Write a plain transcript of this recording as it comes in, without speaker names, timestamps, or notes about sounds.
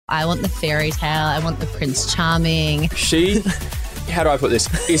I want the fairy tale. I want the Prince Charming. She, how do I put this,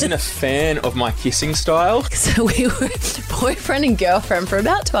 isn't a fan of my kissing style. So we were boyfriend and girlfriend for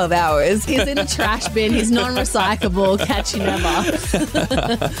about 12 hours. He's in a trash bin. He's non-recyclable. Catch you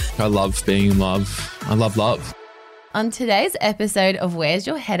never. I love being in love. I love love. On today's episode of Where's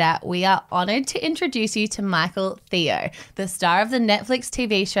Your Head At, we are honoured to introduce you to Michael Theo, the star of the Netflix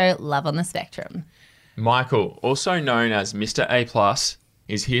TV show Love on the Spectrum. Michael, also known as Mr. A+,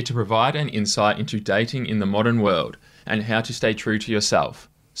 is here to provide an insight into dating in the modern world and how to stay true to yourself.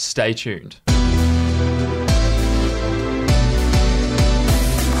 Stay tuned.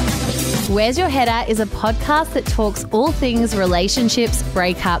 Where's Your Head At is a podcast that talks all things relationships,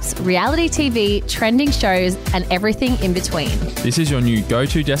 breakups, reality TV, trending shows, and everything in between. This is your new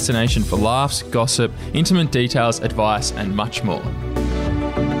go-to destination for laughs, gossip, intimate details, advice, and much more.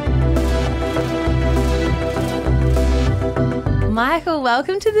 Michael,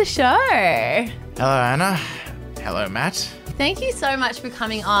 welcome to the show. Hello, Anna. Hello, Matt. Thank you so much for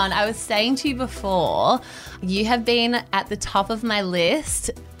coming on. I was saying to you before, you have been at the top of my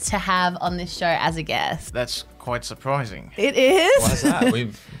list to have on this show as a guest. That's quite surprising. It is? Why's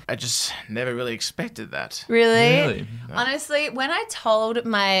that? I just never really expected that. Really? Honestly, when I told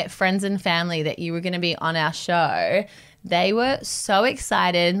my friends and family that you were going to be on our show, they were so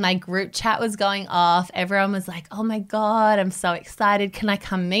excited. My group chat was going off. Everyone was like, oh my God, I'm so excited. Can I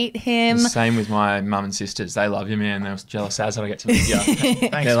come meet him? Same with my mum and sisters. They love you, man. They were jealous as I get to meet you.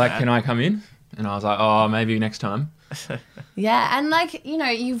 Thanks, They're like, Matt. can I come in? And I was like, oh, maybe next time. Yeah, and like, you know,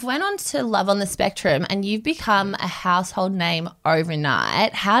 you've went on to Love on the Spectrum and you've become a household name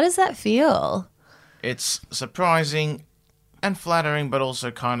overnight. How does that feel? It's surprising and flattering, but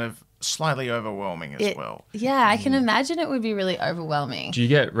also kind of slightly overwhelming as well. Yeah, I can imagine it would be really overwhelming. Do you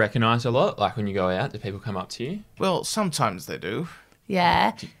get recognised a lot? Like when you go out, do people come up to you? Well, sometimes they do.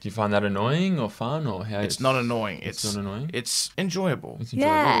 Yeah. Do you find that annoying or fun or how? It's not annoying. It's not annoying? It's enjoyable. It's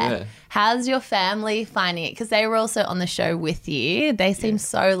enjoyable, Yeah. How's your family finding it? Because they were also on the show with you. They seem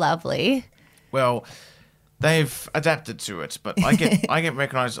so lovely. Well, they've adapted to it, but I get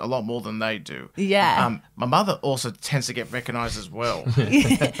recognised a lot more than they do. Yeah. My mother also tends to get recognised as well.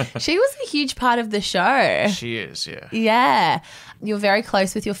 She was a huge part of the show. She is, yeah. Yeah. You're very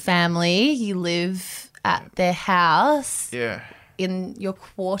close with your family. You live at their house Yeah. in your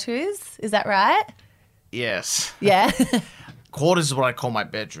quarters. Is that right? Yes. Yeah. Quarters is what I call my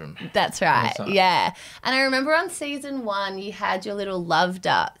bedroom. That's right. That's right. Yeah. And I remember on season 1 you had your little love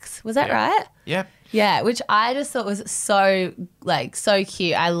ducks. Was that Yeah. right? Yep. Yeah, which I just thought was so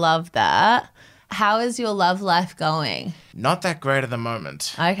cute. I love that. How is your love life going? Not that great at the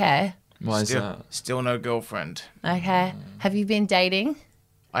moment. Okay. Why is that? Still no girlfriend. Okay. Have you been dating?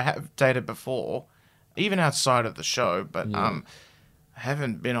 I have dated before, even outside of the show, but I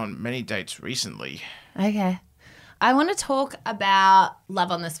haven't been on many dates recently. Okay. I want to talk about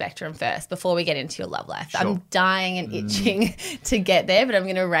Love on the Spectrum first before we get into your love life. Sure. I'm dying and itching to get there, but I'm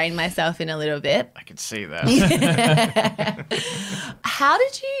going to rein myself in a little bit. I can see that. How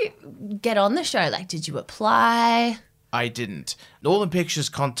did you get on the show? Like, did you apply? I didn't. Northern Pictures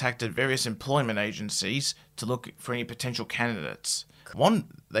contacted various employment agencies to look for any potential candidates. One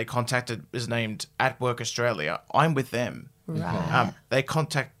they contacted is named At Work Australia. I'm with them. Right. They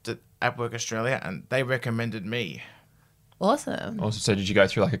contacted At Work Australia and they recommended me. Awesome. Also, so did you go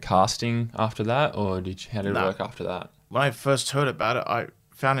through like a casting after that, or how did it No. work after that? When I first heard about it, I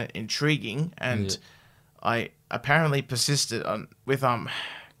found it intriguing, and I apparently persisted with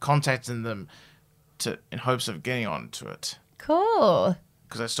contacting them in hopes of getting onto it, Cool.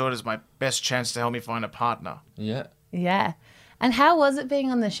 because I saw it as my best chance to help me find a partner. Yeah. Yeah. And how was it being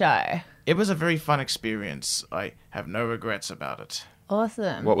on the show? It was a very fun experience. I have no regrets about it.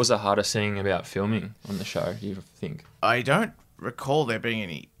 Awesome. What was the hardest thing about filming on the show, do you think? I don't recall there being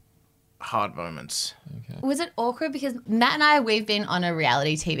any hard moments. Was it awkward? Because Matt and I, we've been on a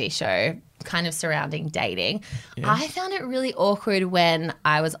reality TV show kind of surrounding dating. I found it really awkward when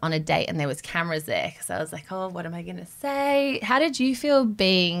I was on a date and there was cameras there because I was like, oh, what am I going to say? How did you feel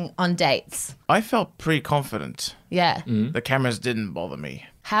being on dates? I felt pretty confident. Yeah. The cameras didn't bother me.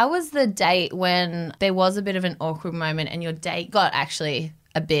 How was the date when there was a bit of an awkward moment and your date got actually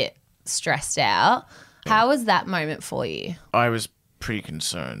a bit stressed out? How was that moment for you? I was pretty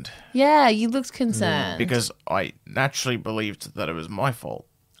concerned Yeah, you looked concerned. because I naturally believed that it was my fault.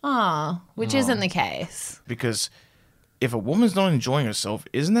 which isn't the case. Because if a woman's not enjoying herself,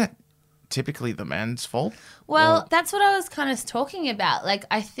 isn't that typically the man's fault? Well, that's what I was kind of talking about. Like,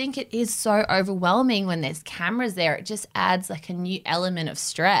 I think it is so overwhelming when there's cameras there. It just adds like a new element of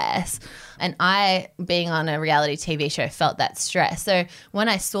stress. And I, being on a reality TV show, felt that stress. So when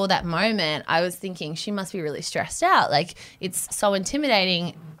I saw that moment, I was thinking she must be really stressed out. Like, it's so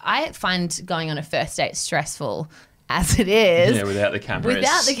intimidating. I find going on a first date stressful as it is. Yeah, without the cameras.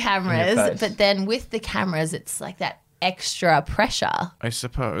 Without the in your cameras. face. But then with the cameras, it's like that extra pressure. I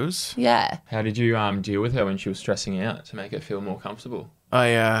suppose. Yeah. How did you deal with her when she was stressing out to make her feel more comfortable?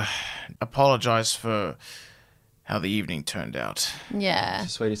 I apologize for how the evening turned out. Yeah. The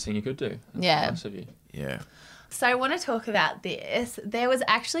sweetest thing you could do. That's Yeah. nice of you. Yeah. So I want to talk about this. There was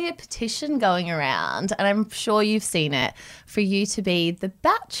actually a petition going around, and I'm sure you've seen it, for you to be the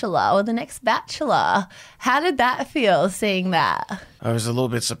Bachelor or the next Bachelor. How did that feel, seeing that? I was a little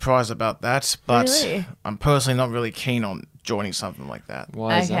bit surprised about that, but Really? I'm personally not really keen on joining something like that.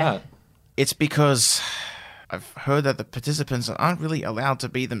 Why is Okay. that? It's because I've heard that the participants aren't really allowed to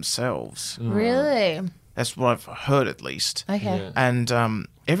be themselves. Really? That's what I've heard, at least. Okay. Yeah. And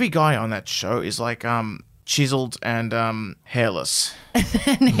every guy on that show is like chiseled and hairless.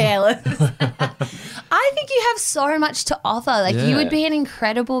 And hairless. I think you have so much to offer. Like, you Yeah. would be an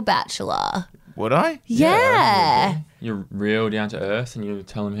incredible Bachelor. Would I? Yeah. You're real down to earth and you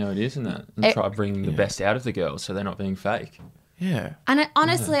tell them how it is and that. And try to bring the best out of the girls so they're not being fake. Yeah. And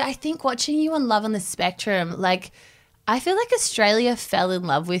honestly, I think watching you on Love on the Spectrum, like, I feel like Australia fell in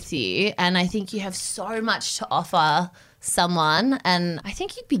love with you, and I think you have so much to offer someone, and I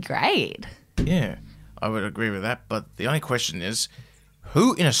think you'd be great. Yeah. I would agree with that. But the only question is,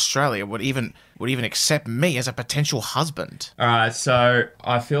 who in Australia would even accept me as a potential husband? All right, so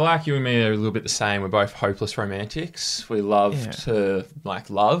I feel like you and me are a little bit the same. We're both hopeless romantics. We love Yeah. to,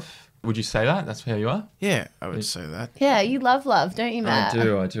 love. Would you say that? That's how you are? Yeah, I would say that. Yeah, you love, don't you, Matt?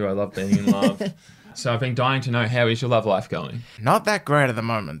 I do. I love being in love. So I've been dying to know, how is your love life going? Not that great at the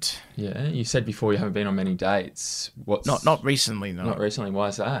moment. Yeah, you said before you haven't been on many dates. What's Not recently, no. Not recently. Why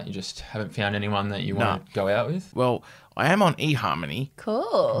is that? You just haven't found anyone that you want to go out with? Well, I am on eHarmony,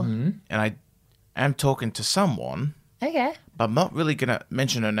 Cool. and I am talking to someone, Okay. but I'm not really going to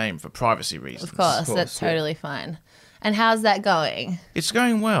mention her name for privacy reasons. Of course, that's yeah. totally fine. And how's that going? It's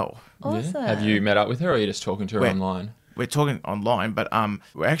going well. Awesome. Yeah. Have you met up with her or are you just talking to her Where? online? We're talking online, but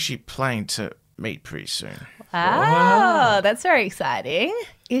we're actually planning to meet pretty soon. Wow, that's very exciting.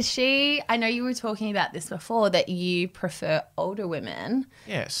 Is she, I know you were talking about this before, that you prefer older women.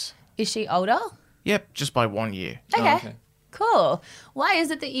 Yes. Is she older? Yep, just by 1 year. Okay. okay. Cool. Why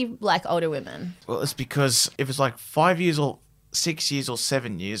is it that you like older women? Well, it's because if it's like 5 years or 6 years or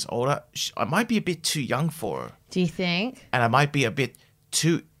 7 years older, I might be a bit too young for her, Do you think? and I might be a bit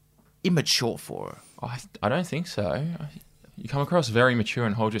too immature for her. I don't think so. You come across very mature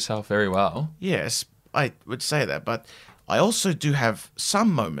and hold yourself very well. Yes, I would say that, but I also do have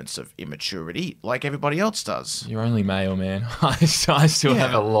some moments of immaturity, like everybody else does. You're only male, man. I still Yeah.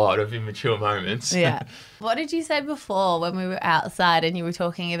 have a lot of immature moments. Yeah. What did you say before when we were outside and you were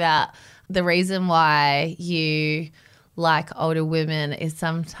talking about the reason why you like older women is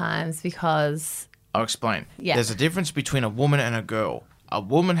sometimes because... I'll explain. Yeah. There's a difference between a woman and a girl. A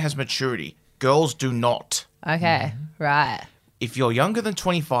woman has maturity. Girls do not. Okay, right. If you're younger than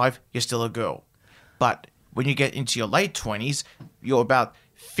 25, you're still a girl. But when you get into your late 20s, you're about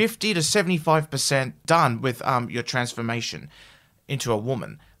 50 to 75% done with your transformation into a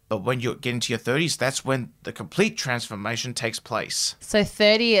woman. But when you get into your 30s, that's when the complete transformation takes place. So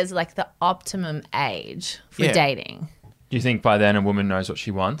 30 is like the optimum age for Yeah. dating. Do you think by then a woman knows what she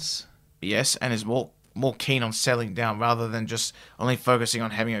wants? Yes, and is more keen on settling down rather than just only focusing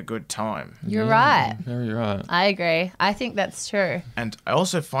on having a good time. You're right. Very right. I agree. I think that's true. And I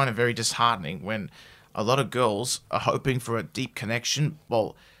also find it very disheartening when a lot of girls are hoping for a deep connection,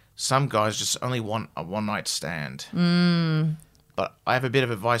 while some guys just only want a one-night stand. But I have a bit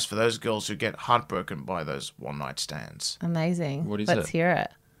of advice for those girls who get heartbroken by those one-night stands. Amazing. What is Let's it? hear it.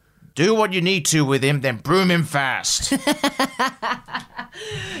 Do what you need to with him, then broom him fast.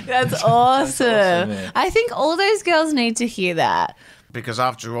 That's awesome. yeah. I think all those girls need to hear that. Because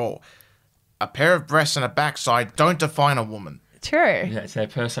after all, a pair of breasts and a backside don't define a woman. True. Yeah, it's their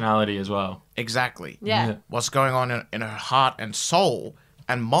personality as well. Exactly. Yeah. What's going on in her heart and soul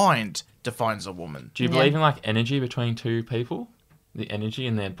and mind defines a woman. Do you Yeah. believe in like energy between two people? The energy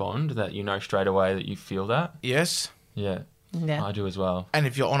in their bond that you know straight away that you feel that? Yes. Yeah. Yeah. I do as well. And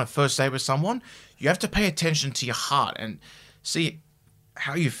if you're on a first date with someone, you have to pay attention to your heart and see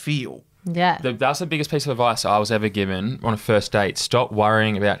how you feel. Yeah. That's the biggest piece of advice I was ever given on a first date. Stop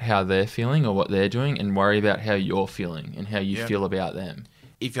worrying about how they're feeling or what they're doing and worry about how you're feeling and how you Yeah. feel about them.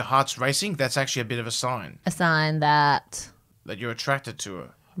 If your heart's racing, that's actually a bit of a sign A sign that. that you're attracted to her.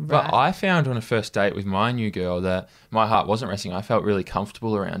 But I found on a first date with my new girl that my heart wasn't racing. I felt really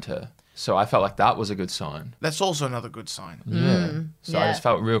comfortable around her. So I felt like that was a good sign. That's also another good sign. Yeah. So I yeah. just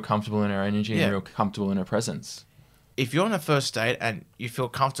felt real comfortable in her energy Yeah. and real comfortable in her presence. If you're on a first date and you feel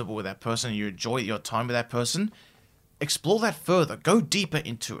comfortable with that person and you enjoy your time with that person, explore that further. Go deeper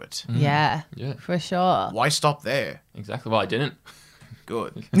into it. Yeah. Yeah. For sure. Why stop there? Exactly. Well, I didn't.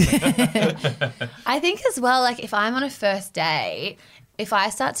 Good. I think as well, like if I'm on a first date, if I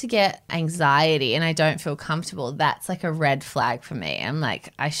start to get anxiety and I don't feel comfortable, that's like a red flag for me. I'm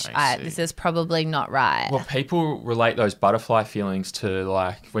like, I see. this is probably not right. Well, people relate those butterfly feelings to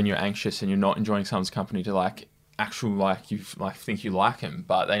like when you're anxious and you're not enjoying someone's company to like actual like you like think you like them,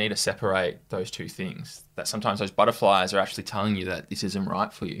 but they need to separate those two things. That sometimes those butterflies are actually telling you that this isn't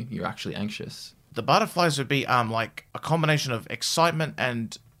right for you. You're actually anxious. The butterflies would be like a combination of excitement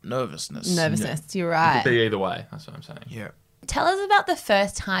and nervousness. Nervousness, you're It right. could be either way. That's what I'm saying. Yeah. Tell us about the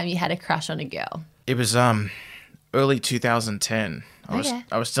first time you had a crush on a girl. It was early 2010. Okay.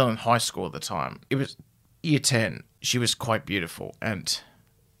 I was still in high school at the time. It was year 10. She was quite beautiful and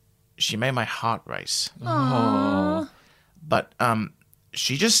she made my heart race. Aww. But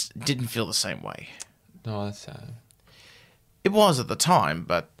she just didn't feel the same way. No, that's sad. It was at the time,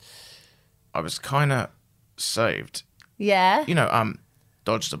 but I was kind of saved. Yeah. You know,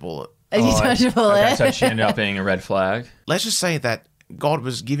 dodged a bullet. Are you dodged a bullet? Okay, so she ended up being a red flag. Let's just say that God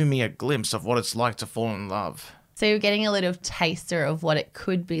was giving me a glimpse of what it's like to fall in love. So you're getting a little taster of what it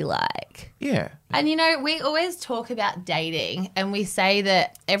could be like. Yeah. And you know, we always talk about dating and we say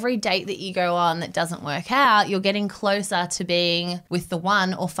that every date that you go on that doesn't work out, you're getting closer to being with the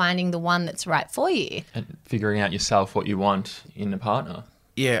one or finding the one that's right for you. And figuring out yourself what you want in a partner.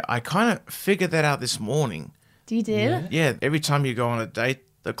 Yeah, I kind of figured that out this morning. Do you do? Yeah, every time you go on a date,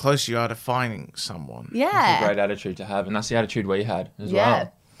 the closer you are to finding someone. It's a Yeah. great attitude to have, and that's the attitude we had as Yeah.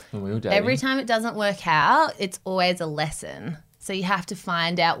 well when we were dating. Every time it doesn't work out, it's always a lesson. So you have to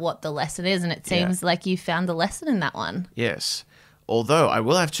find out what the lesson is. And it seems like you found the lesson in that one. Yes. Although I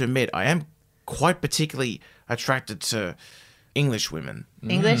will have to admit, I am quite particularly attracted to English women.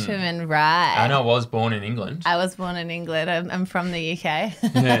 English women, right. Anna was born in England. I was born in England. I'm from the UK.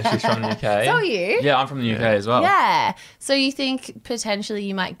 Yeah, she's from the UK. So are you? Yeah, I'm from the UK as well. Yeah. So you think potentially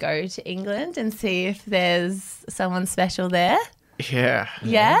you might go to England and see if there's someone special there? Yeah.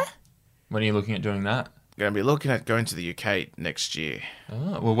 Yeah? When are you looking at doing that? Going to be looking at going to the UK next year.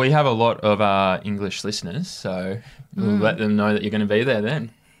 Oh, well, we have a lot of English listeners, so we'll let them know that you're going to be there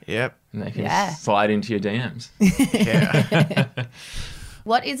then. Yep. And they can Yeah. slide into your DMs. Yeah.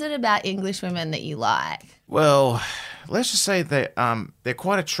 What is it about English women that you like? Well, let's just say they're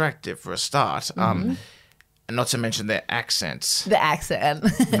quite attractive for a start. And not to mention their accents. The accent.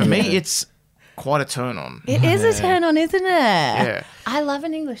 For me, it's quite a turn on. It is a turn on, isn't it? Yeah. I love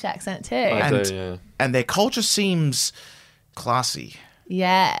an English accent too. I And- do, yeah. And their culture seems classy.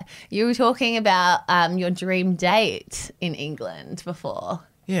 Yeah. You were talking about your dream date in England before.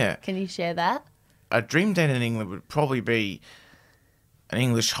 Yeah. Can you share that? A dream date in England would probably be an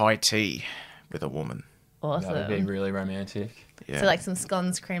English high tea with a woman. Awesome. That would be really romantic. Yeah. So like some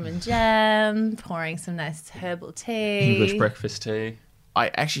scones, cream and jam, pouring some nice herbal tea. English breakfast tea. I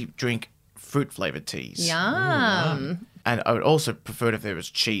actually drink fruit flavored teas. Yum. And I would also prefer it if there was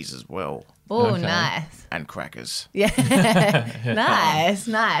cheese as well. Oh, Okay. nice. And crackers. Yeah. Nice.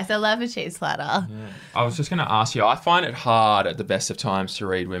 I love a cheese platter. I was just going to ask you, I find it hard at the best of times to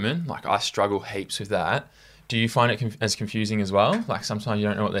read women. Like, I struggle heaps with that. Do you find it as confusing as well? Like, sometimes you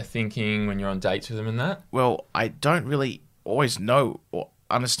don't know what they're thinking when you're on dates with them and that? Well, I don't really always know or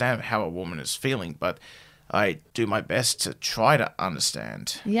understand how a woman is feeling, but I do my best to try to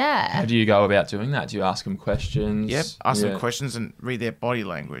understand. Yeah. How do you go about doing that? Do you ask them questions? Yep, ask Yeah. them questions and read their body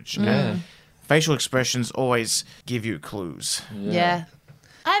language. Yeah. And facial expressions always give you clues. Yeah.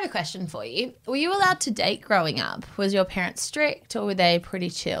 I have a question for you. Were you allowed to date growing up? Was your parents strict or were they pretty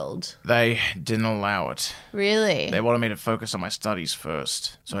chilled? They didn't allow it. Really? They wanted me to focus on my studies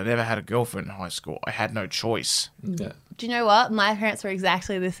first. So I never had a girlfriend in high school. I had no choice. Yeah. Do you know what? My parents were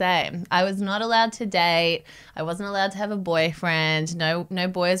exactly the same. I was not allowed to date. I wasn't allowed to have a boyfriend. No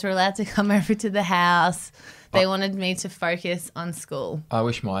boys were allowed to come over to the house. They wanted me to focus on school. I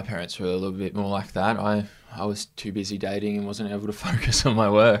wish my parents were a little bit more like that. I was too busy dating and wasn't able to focus on my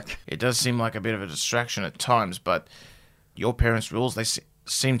work. It does seem like a bit of a distraction at times, but your parents' rules, they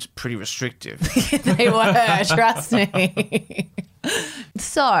seemed pretty restrictive. They were, trust me.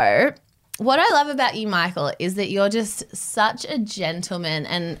 So, What I love about you, Michael, is that you're just such a gentleman.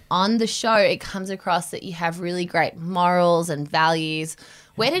 And on the show, it comes across that you have really great morals and values.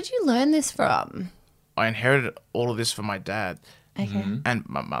 Where did you learn this from? I inherited all of this from my dad Okay. and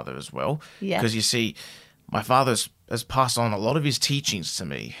my mother as well. Yeah. Because you see, my father has passed on a lot of his teachings to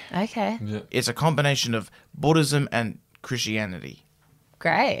me. Okay. Yeah. It's a combination of Buddhism and Christianity.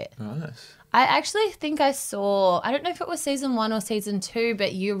 Great. Nice. I actually think I saw, I don't know if it was season 1 or season 2,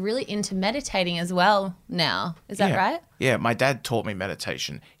 but you're really into meditating as well now. Is that Yeah. right? Yeah, my dad taught me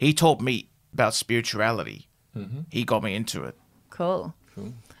meditation. He taught me about spirituality. He got me into it. Cool.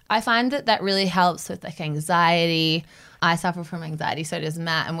 I find that really helps with like anxiety. I suffer from anxiety, so does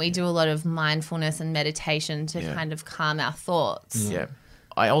Matt, and we do a lot of mindfulness and meditation to Yeah. kind of calm our thoughts. Yeah.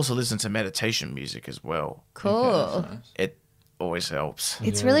 I also listen to meditation music as well. Cool. It always helps.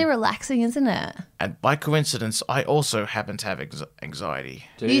 It's really relaxing, isn't it? And by coincidence, I also happen to have anxiety.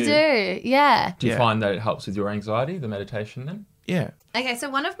 You do, yeah. Do you Yeah. find that it helps with your anxiety, the meditation then? Yeah. Okay, so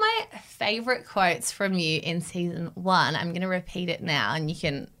one of my favorite quotes from you in season 1, I'm going to repeat it now, and you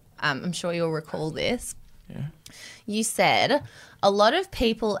can, I'm sure you'll recall this. Yeah. You said, a lot of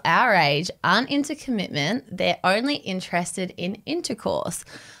people our age aren't into commitment, they're only interested in intercourse.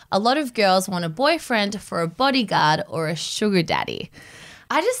 A lot of girls want a boyfriend for a bodyguard or a sugar daddy.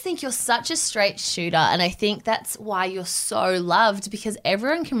 I just think you're such a straight shooter, and I think that's why you're so loved, because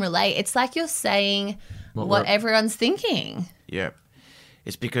everyone can relate. It's like you're saying what everyone's thinking. Yeah.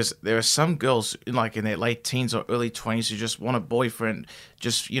 It's because there are some girls like in their late teens or early 20s who just want a boyfriend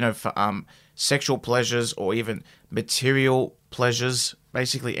just, for sexual pleasures or even material pleasures,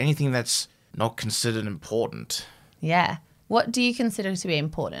 basically anything that's not considered important. Yeah. What do you consider to be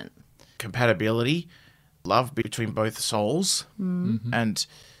important? Compatibility, love between both souls, and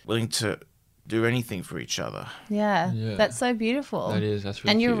willing to do anything for each other. Yeah. Yeah. That's so beautiful. That is, that's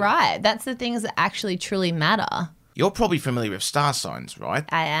really And you're cute. right. That's the things that actually truly matter. You're probably familiar with star signs, right?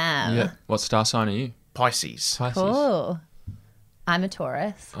 I am. Yeah. What star sign are you? Pisces. Pisces. Cool. I'm a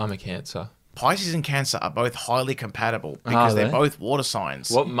Taurus. I'm a Cancer. Pisces and Cancer are both highly compatible Are because they're they? both water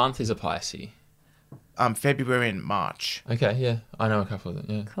signs. What month is a Pisces? February and March. Okay, yeah. I know a couple of them,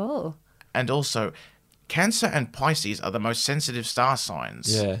 yeah. Cool. And also, Cancer and Pisces are the most sensitive star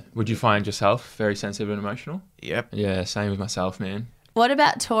signs. Yeah. Would you find yourself very sensitive and emotional? Yep. Yeah, same with myself, man. What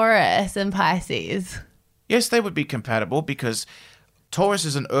about Taurus and Pisces? Yes, they would be compatible because Taurus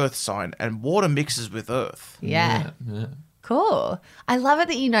is an earth sign and water mixes with earth. Yeah. Yeah. Cool. I love it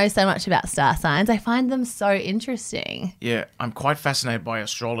that you know so much about star signs. I find them so interesting. Yeah, I'm quite fascinated by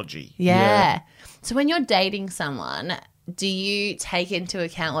astrology. Yeah. So when you're dating someone, do you take into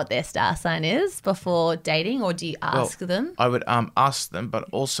account what their star sign is before dating, or do you ask them? I would ask them, but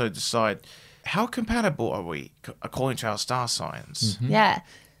also decide how compatible are we according to our star signs. Yeah.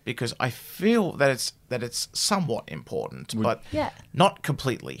 Because I feel that it's somewhat important, but Yeah. not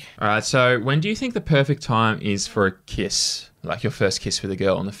completely. All right, so when do you think the perfect time is for a kiss? Like your first kiss with a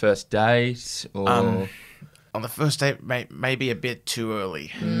girl on the first date or... On the first date, maybe a bit too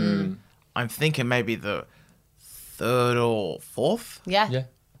early. I'm thinking maybe the third or fourth. Yeah. Yeah.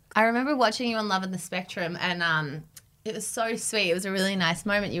 I remember watching you on Love on the Spectrum, and it was so sweet. It was a really nice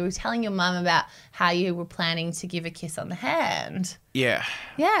moment. You were telling your mum about how you were planning to give a kiss on the hand. Yeah,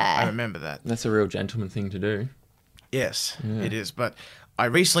 I Yeah. remember that. That's a real gentleman thing to do. Yes, it is. But I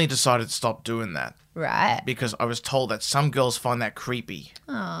recently decided to stop doing that Right. because I was told that some girls find that creepy.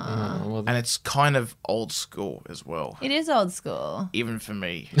 Aw. Well, And it's kind of old school as well, It is old school. even for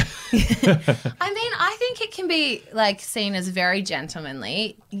me. I mean, I think it can be like seen as very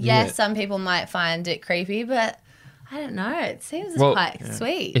gentlemanly. Yes, Yeah. some people might find it creepy, but I don't know. It seems Well, quite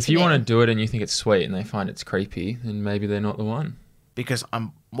sweet. if you want to do it and you think it's sweet and they find it's creepy, then maybe they're not the one. Because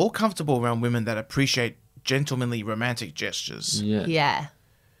I'm more comfortable around women that appreciate gentlemanly romantic gestures. Yeah. Yeah.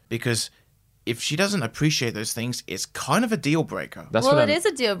 Because if she doesn't appreciate those things, it's kind of a deal breaker. That's Well, what it is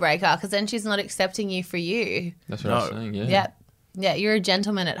a deal breaker because then she's not accepting you for you. That's what I was No. saying, yeah. Yep. Yeah, you're a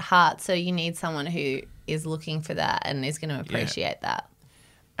gentleman at heart, so you need someone who is looking for that and is going to appreciate that.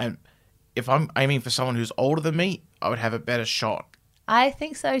 And if I'm aiming for someone who's older than me, I would have a better shot. I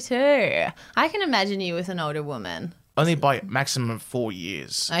think so too. I can imagine you with an older woman. Only by maximum 4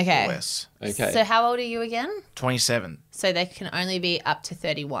 years Okay. or less. Okay. So how old are you again? 27. So they can only be up to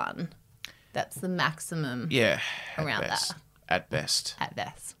 31. That's the maximum Yeah. Around at best. that. At best. at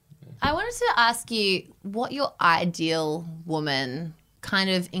best. I wanted to ask you what your ideal woman kind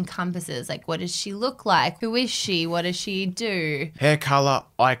of encompasses. Like, what does she look like? Who is she? What does she do? Hair color,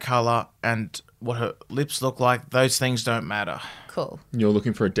 eye color, and what her lips look like, those things don't matter. Cool. You're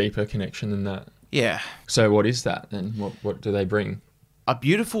looking for a deeper connection than that. Yeah. So what is that then? What do they bring? a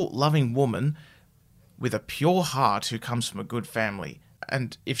beautiful, loving woman with a pure heart who comes from a good family.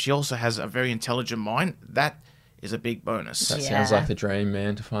 And if she also has a very intelligent mind, that is a big bonus. That Yeah. sounds like the dream,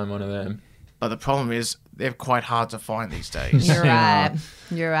 man, to find one of them. But the problem is they're quite hard to find these days. You're Yeah. right.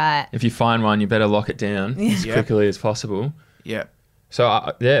 You're right. If you find one, you better lock it down as Yeah. quickly as possible. Yeah. So,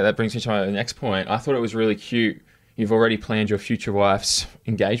 yeah, that brings me to my next point. I thought it was really cute. You've already planned your future wife's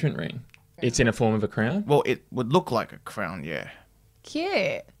engagement ring. It's in a form of a crown. Well, it would look like a crown, yeah.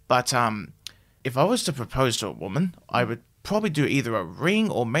 Cute. But if I was to propose to a woman, I would probably do either a ring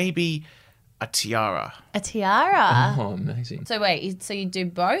or maybe a tiara. A tiara. Oh, amazing. So wait, so you do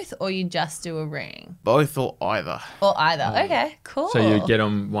both or you just do a ring? Both or either. Or either. Okay, cool. So you get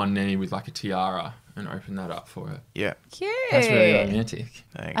on one knee with like a tiara and open that up for her. Yeah. Cute. That's really romantic.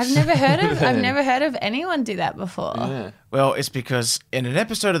 Thanks. I've never heard of anyone do that before. Yeah. Well, it's because in an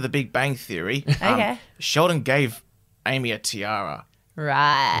episode of The Big Bang Theory, Okay. Sheldon gave Amy a tiara.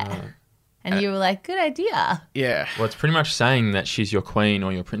 Right. And you were like, good idea. Yeah. Well, it's pretty much saying that she's your queen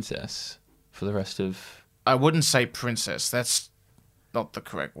or your princess for the rest of I wouldn't say princess. That's not the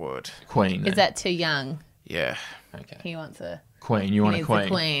correct word. queen. Is then. that too young? Yeah. Okay? He wants a Queen. You want a needs queen. a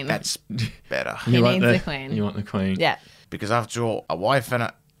queen. That's better. He You want needs the queen. You want the queen. Yeah. Because after all, a wife and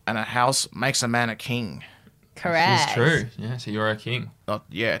a house makes a man a king. Correct. It's true. Yeah, so you're a king. Not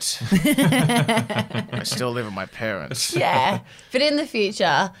yet. I still live with my parents. Yeah. But in the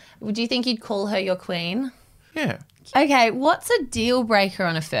future, would you think you'd call her your queen? Yeah. Okay, what's a deal breaker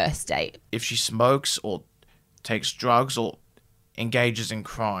on a first date? If she smokes or takes drugs or engages in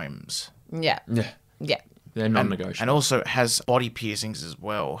crimes. Yeah. Yeah. Yeah. They're And non-negotiable. also has body piercings as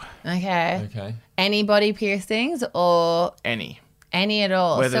well. Okay. Okay. Any body piercings or Any. any at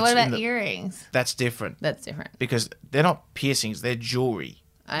all? Whether So what it's in about the- earrings? That's different. That's different. Because they're not piercings, they're jewelry.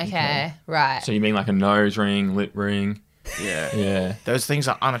 Okay. Right. So you mean like a nose ring, lip ring? Yeah. Yeah. Those things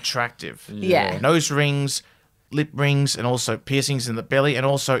are unattractive. Yeah. Nose rings, lip rings, and also piercings in the belly and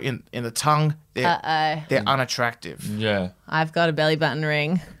also in the tongue. They're unattractive. Yeah. I've got a belly button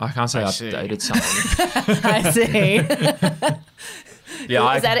ring. I can't say I've see. dated someone. I see.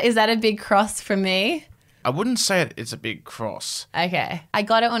 Yeah. Is that a big cross for me? I wouldn't say it's a big cross. Okay. I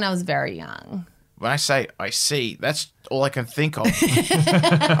got it when I was very young. When I say I see, that's all I can think of.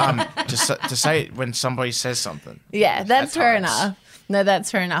 To say it when somebody says something. Yeah, that's fair times. enough. No,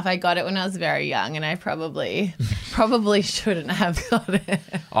 that's fair enough. I got it when I was very young, and I probably shouldn't have got it.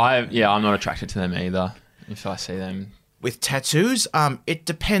 I'm not attracted to them either. If I see them. With tattoos, it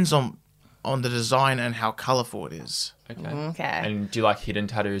depends on the design and how colourful it is. Okay. Okay. And do you like hidden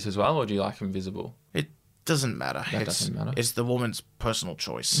tattoos as well, or do you like them visible? It doesn't matter. Doesn't matter. It's the woman's personal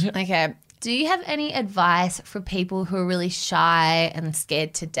choice. Okay. Do you have any advice for people who are really shy and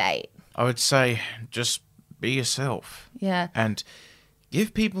scared to date? I would say just be yourself Yeah. and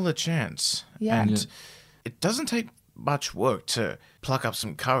give people a chance. Yeah. And it doesn't take much work to pluck up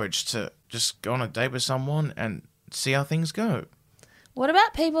some courage to just go on a date with someone and see how things go. What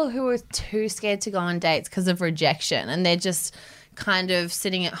about people who are too scared to go on dates because of rejection and they're just kind of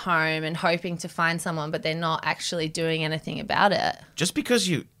sitting at home and hoping to find someone, but they're not actually doing anything about it? Just because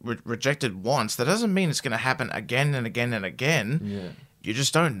you rejected once, that doesn't mean it's going to happen again and again and again. Yeah. You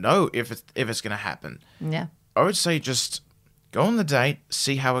just don't know if it's going to happen. Yeah. I would say just go on the date,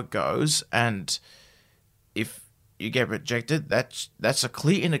 see how it goes, and if you get rejected, that's a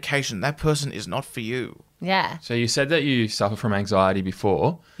clear indication that person is not for you. Yeah. So you said that you suffer from anxiety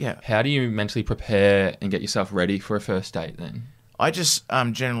before. Yeah. How do you mentally prepare and get yourself ready for a first date then? I just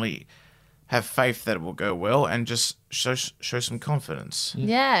generally have faith that it will go well and just show some confidence.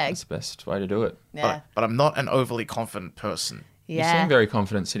 Yeah. That's the best way to do it. Yeah. But I'm not an overly confident person. You Yeah. seem very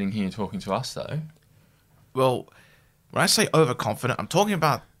confident sitting here talking to us though. Well, when I say overconfident, I'm talking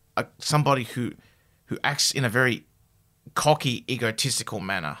about somebody who acts in a very cocky, egotistical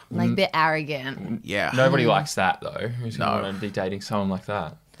manner. Like a bit arrogant. Yeah. Nobody likes that though. Who's going to No. want to be dating someone like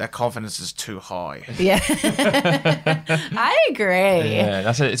that? That confidence is too high. Yeah. I agree. Yeah,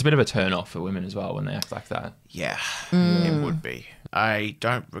 it's a bit of a turn off for women as well when they act like that. Yeah, it would be. I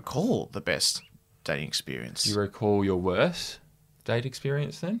don't recall the best dating experience. Do you recall your worst date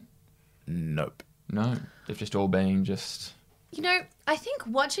experience then? Nope. No, they've just all been just. You know, I think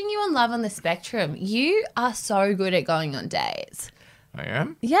watching you on Love on the Spectrum, you are so good at going on dates. I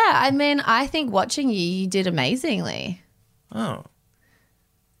am? Yeah, I mean, I think watching you did amazingly. Oh.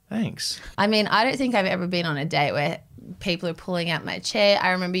 Thanks. I mean, I don't think I've ever been on a date where people are pulling out my chair.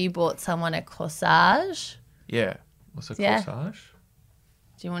 I remember you bought someone a corsage. Yeah. What's a Yeah. corsage?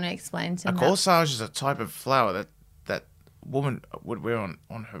 Do you want to explain to A me? corsage is a type of flower that woman would wear on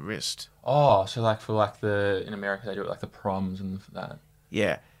her wrist. Oh, so like for like in America they do it like the proms and that.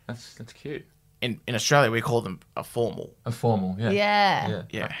 Yeah. That's cute. In Australia, we call them a formal. A formal, yeah. Yeah.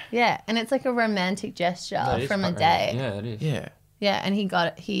 Yeah. Yeah. And it's like a romantic gesture That is from a quite date. romantic. Yeah, it is. Yeah. Yeah. And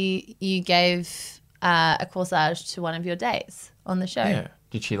you gave a corsage to one of your dates on the show. Yeah.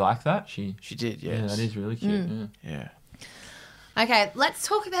 Did she like that? She did, Yeah, yes. that is really cute. Yeah. Yeah. Okay. Let's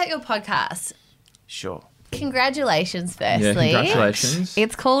talk about your podcast. Sure. Congratulations, firstly. Yeah, congratulations.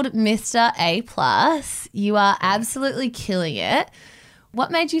 It's called Mr. A+. You are absolutely killing it. What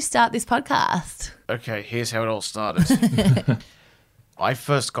made you start this podcast? Okay, here's how it all started. I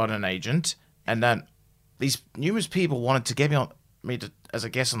first got an agent, and then these numerous people wanted to get me as a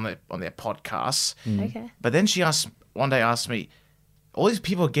guest on their podcasts. Okay. But then she one day asked me, all these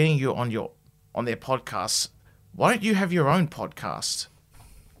people are getting you on their podcasts. Why don't you have your own podcast?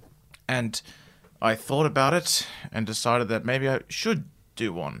 And I thought about it and decided that maybe I should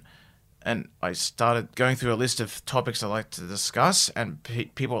do one. And I started going through a list of topics I like to discuss and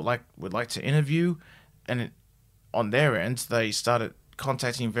people would like to interview. And on their end, they started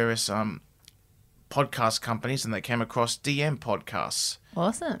contacting various podcast companies, and they came across DM Podcasts.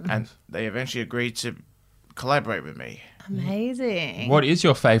 Awesome. And they eventually agreed to collaborate with me. Amazing. What is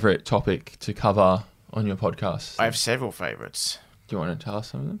your favourite topic to cover on your podcast? I have several favorites. Do you want to tell us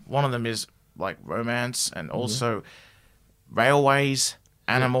some of them? One of them is like romance, and also railways,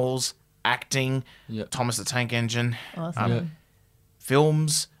 animals, acting, Yep. Thomas the Tank Engine, Awesome. Yeah.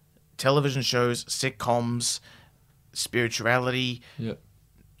 films, television shows, sitcoms, spirituality, Yep.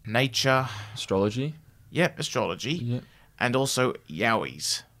 nature, Astrology. astrology, Yep. and also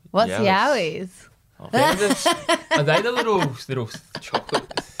yowies. What's Yowies. yowies? Are they the little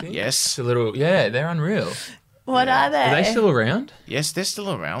chocolate things? Yes. The little, yeah, they're unreal. What are they? Are they still around? Yes, they're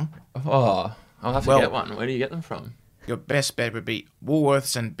still around. Oh, I'll have to Well- get one. Where do you get them from? Your best bet would be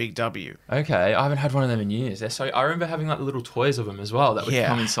Woolworths and Big W. Okay, I haven't had one of them in years. They're so. I remember having like the little toys of them as well that would Yeah.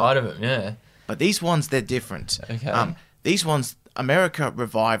 come inside of them. Yeah. But these ones, they're different. Okay. These ones, America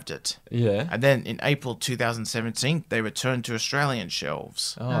revived it. Yeah. And then in April 2017, they returned to Australian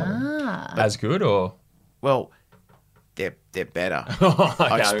shelves. Oh. As good or? Well, they're better. I'll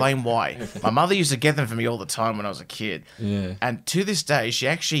I'll explain why. My mother used to get them for me all the time when I was a kid. Yeah. And to this day, she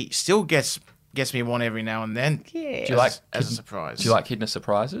actually still gets me one every now and then. Cute. Do you like as a surprise? Do you like Kinder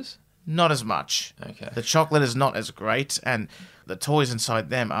Surprises? Not as much. Okay. The chocolate is not as great, and the toys inside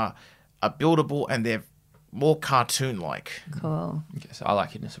them are buildable, and they're more cartoon-like. Cool. Yes, I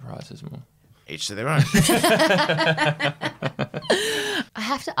like Kinder Surprises more. Each to their own. I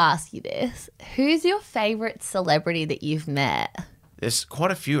have to ask you this. Who's your favourite celebrity that you've met? There's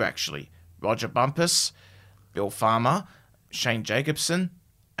quite a few, actually. Roger Bumpus, Bill Farmer, Shane Jacobson,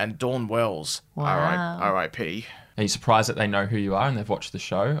 and Dawn Wells. Wow. R.I.P. Are you surprised that they know who you are and they've watched the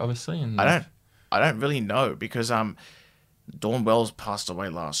show, obviously? And I don't really know because Dawn Wells passed away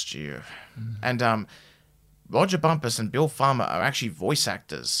last year. And Roger Bumpus and Bill Farmer are actually voice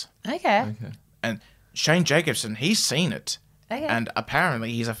actors. Okay. Okay. And Shane Jacobson, he's seen it. Okay. And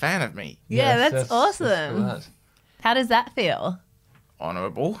apparently he's a fan of me. Yeah, Yes, that's awesome. cool, that is. How does that feel?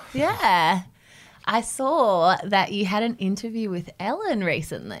 Honourable. Yeah. I saw that you had an interview with Ellen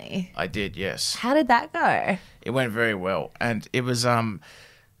recently. I did, yes. How did that go? It went very well. And it was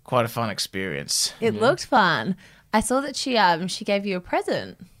quite a fun experience. It looked fun. I saw that she gave you a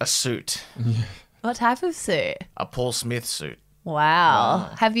present. A suit. What type of suit? A Paul Smith suit. Wow.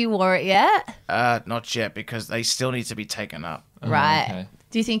 Have you wore it yet? Not yet, because they still need to be taken up. Right. okay.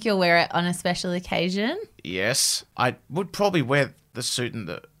 Do you think you'll wear it on a special occasion? Yes, I would probably wear the suit and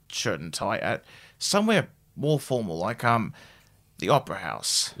the shirt and tie at somewhere more formal, like the Opera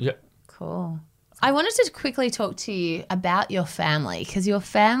House. Yeah. Cool. I wanted to quickly talk to you about your family because your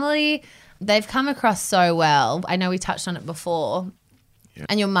family, they've come across so well. I know we touched on it before. Yep.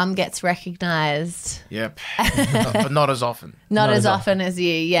 And your mum gets recognised. Yep, but not as often. Not as often as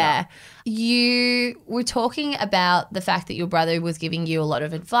you, yeah. You were talking about the fact that your brother was giving you a lot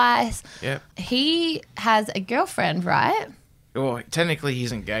of advice. Yep. He has a girlfriend, right? Well, technically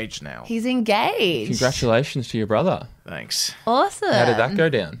he's engaged now. He's engaged. Congratulations to your brother. Thanks. Awesome. How did that go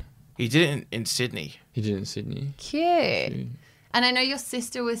down? He did it in Sydney. He did it in Sydney. Cute. And I know your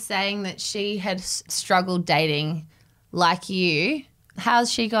sister was saying that she had struggled dating like you.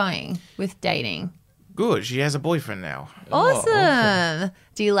 How's she going with dating? Good. She has a boyfriend now. Awesome.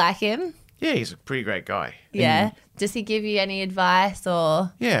 Do you like him? Yeah, he's a pretty great guy. Yeah. Does he give you any advice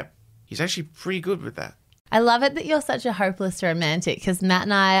or? Yeah, he's actually pretty good with that. I love it that you're such a hopeless romantic because Matt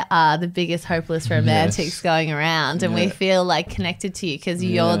and I are the biggest hopeless romantics Yes. going around and we Yeah. feel like connected to you because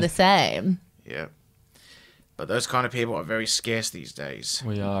you're Yeah. the same. Yeah. But those kind of people are very scarce these days,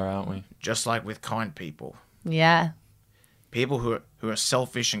 We are, aren't we? just like with kind people. Yeah. People who are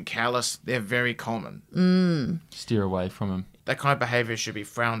selfish and callous, they're very common. Steer away from them. That kind of behavior should be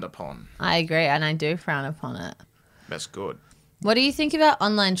frowned upon. I agree, and I do frown upon it. That's good. What do you think about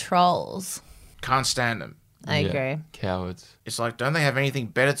online trolls? Can't stand them. I agree. Cowards. It's like, don't they have anything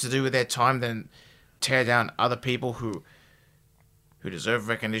better to do with their time than tear down other people who deserve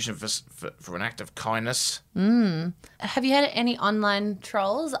recognition for an act of kindness? Have you had any online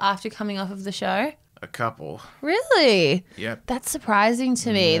trolls after coming off of the show? A couple. Really? Yep. That's surprising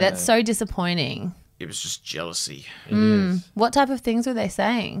to me. Yeah. That's so disappointing. It was just jealousy. It is. What type of things were they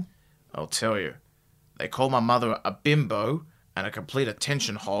saying? I'll tell you. They called my mother a bimbo and a complete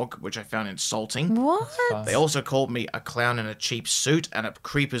attention hog, which I found insulting. What? They also called me a clown in a cheap suit and a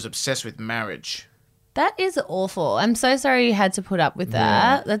creep who's obsessed with marriage. That is awful. I'm so sorry you had to put up with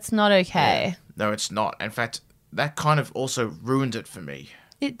that. That's not okay. No, it's not. In fact, that kind of also ruined it for me.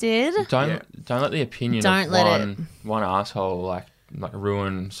 It did? Don't let the opinion Don't of let one asshole like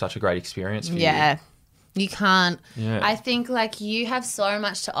ruin such a great experience for you. Yeah. You can't. Yeah. I think like you have so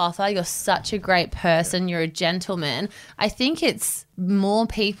much to offer. You're such a great person. You're a gentleman. I think it's more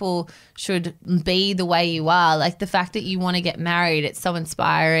people should be the way you are. Like the fact that you want to get married, it's so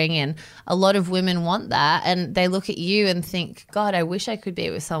inspiring, and a lot of women want that, and they look at you and think, God, I wish I could be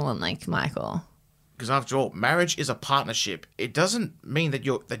with someone like Michael. Because after all, marriage is a partnership. It doesn't mean that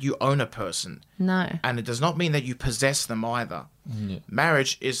you own a person. No. And it does not mean that you possess them either. Yeah.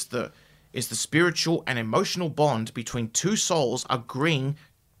 Marriage is the spiritual and emotional bond between two souls agreeing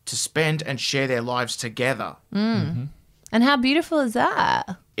to spend and share their lives together. And how beautiful is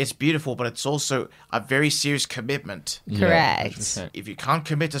that? It's beautiful, but it's also a very serious commitment. Yeah, Correct. 100%. If you can't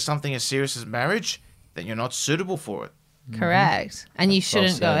commit to something as serious as marriage, then you're not suitable for it. Correct. And you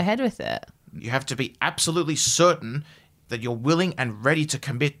shouldn't go said. ahead with it. You have to be absolutely certain that you're willing and ready to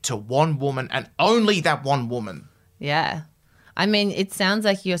commit to one woman and only that one woman. Yeah. I mean, it sounds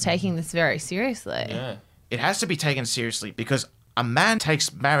like you're taking this very seriously. Yeah. It has to be taken seriously because a man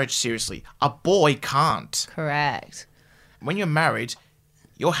takes marriage seriously. A boy can't. Correct. When you're married,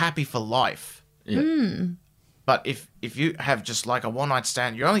 you're happy for life. Yeah. But if you have just like a one-night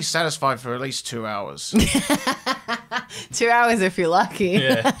stand, you're only satisfied for at least 2 hours. 2 hours if you're lucky.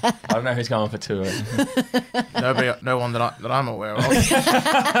 Yeah. I don't know who's going for tour. No one that I'm aware of.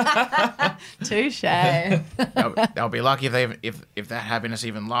 Touche. They'll be lucky if that happiness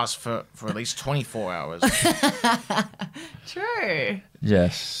even lasts for at least 24 hours. True.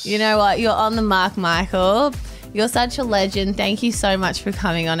 Yes. You know what? You're on the mark, Michael. You're such a legend. Thank you so much for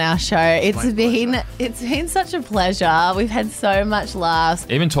coming on our show. It's been such a pleasure. We've had so much laughs.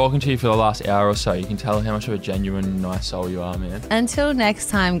 Even talking to you for the last hour or so, you can tell how much of a genuine, nice soul you are, man. Until next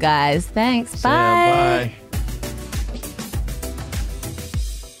time, guys. Thanks. See ya, Bye. bye.